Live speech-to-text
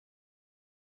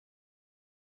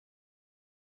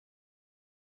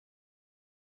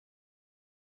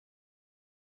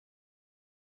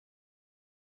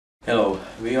Hello,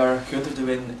 we are Gunther de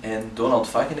Win and Donald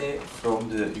Vagene from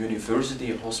the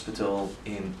University Hospital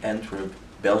in Antwerp,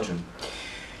 Belgium.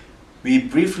 We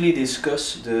briefly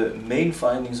discuss the main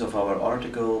findings of our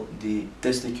article, the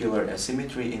Testicular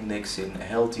Asymmetry Index in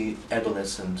Healthy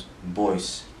Adolescent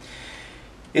Boys.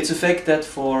 It's a fact that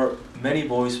for many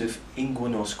boys with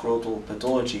inguinoscrotal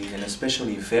pathologies and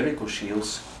especially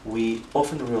varicocele, we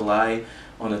often rely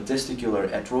on a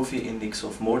testicular atrophy index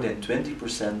of more than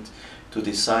 20% to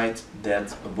decide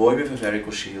that a boy with a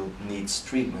varicocele needs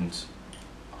treatment.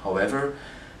 However,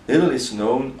 little is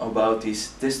known about this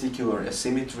testicular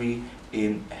asymmetry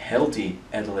in healthy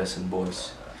adolescent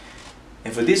boys.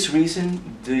 And for this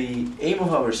reason, the aim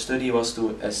of our study was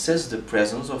to assess the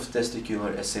presence of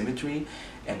testicular asymmetry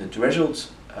and the threshold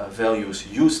values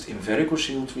used in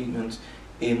varicocele treatment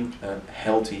in a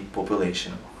healthy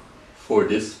population. For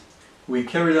this, we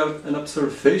carried out an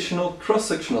observational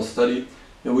cross-sectional study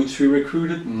in which we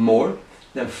recruited more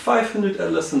than 500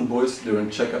 adolescent boys during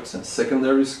checkups in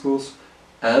secondary schools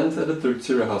and at a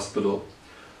tertiary hospital.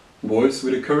 Boys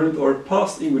with a current or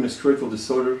past inguinoscrotal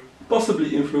disorder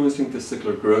possibly influencing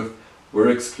testicular growth were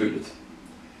excluded.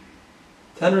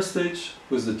 Tanner stage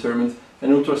was determined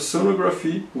and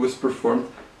ultrasonography was performed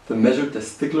to measure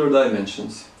testicular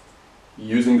dimensions.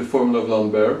 Using the formula of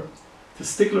Lambert,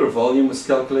 testicular volume was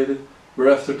calculated,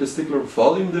 whereafter testicular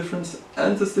volume difference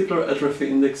and testicular atrophy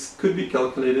index could be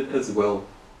calculated as well.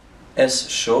 As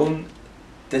shown,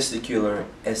 testicular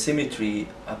asymmetry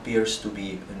appears to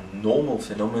be a normal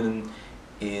phenomenon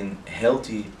in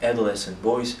healthy adolescent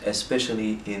boys,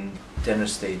 especially in Tanner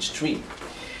stage 3.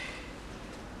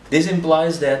 This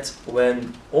implies that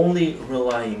when only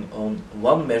relying on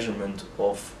one measurement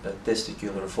of a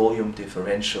testicular volume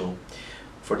differential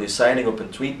for deciding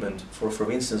upon treatment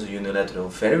for instance, a unilateral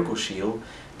varicocele,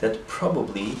 that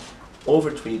probably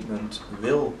overtreatment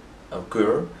will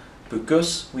occur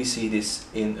because we see this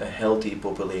in a healthy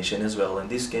population as well, and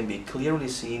this can be clearly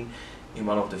seen in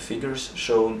one of the figures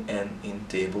shown and in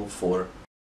table 4.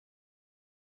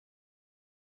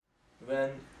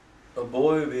 When a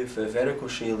boy with a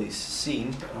varicocele is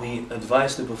seen, we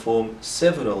advise to perform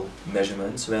several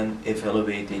measurements when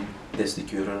evaluating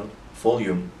testicular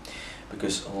volume,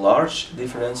 because large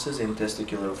differences in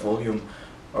testicular volume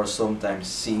are sometimes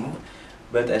seen,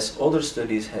 but as other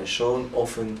studies have shown,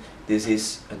 often this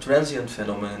is a transient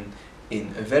phenomenon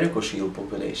in a varicocele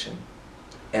population.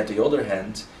 On the other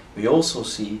hand, we also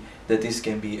see that this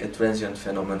can be a transient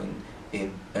phenomenon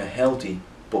in a healthy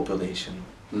population.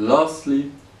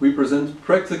 Lastly, we present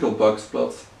practical box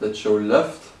plots that show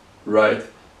left, right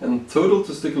and total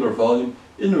testicular volume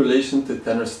in relation to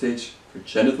Tanner stage for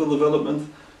genital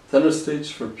development, Tanner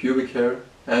stage for pubic hair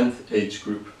and age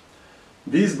group.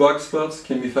 These box plots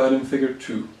can be found in figure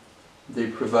 2. They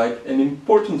provide an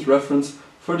important reference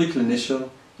for the clinician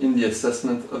in the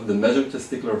assessment of the measured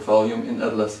testicular volume in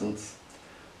adolescents.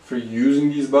 For using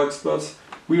these box plots,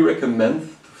 we recommend to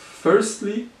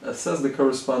firstly assess the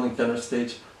corresponding Tanner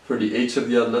stage for the age of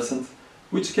the adolescent,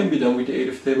 which can be done with the aid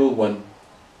of table 1,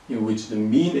 in which the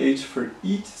mean age for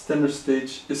each Tanner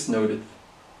stage is noted.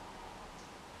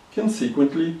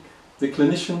 Consequently, the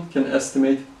clinician can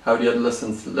estimate how the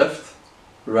adolescent's left,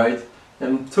 right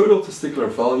and total testicular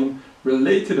volume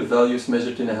relate to the values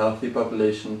measured in a healthy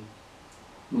population.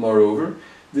 Moreover,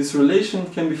 this relation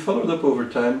can be followed up over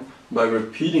time by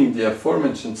repeating the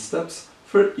aforementioned steps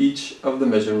for each of the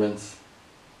measurements.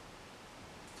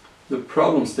 The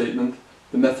problem statement,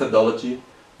 the methodology,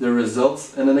 the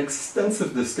results and an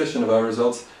extensive discussion of our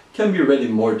results can be read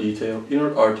in more detail in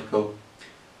our article.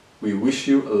 We wish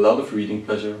you a lot of reading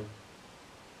pleasure.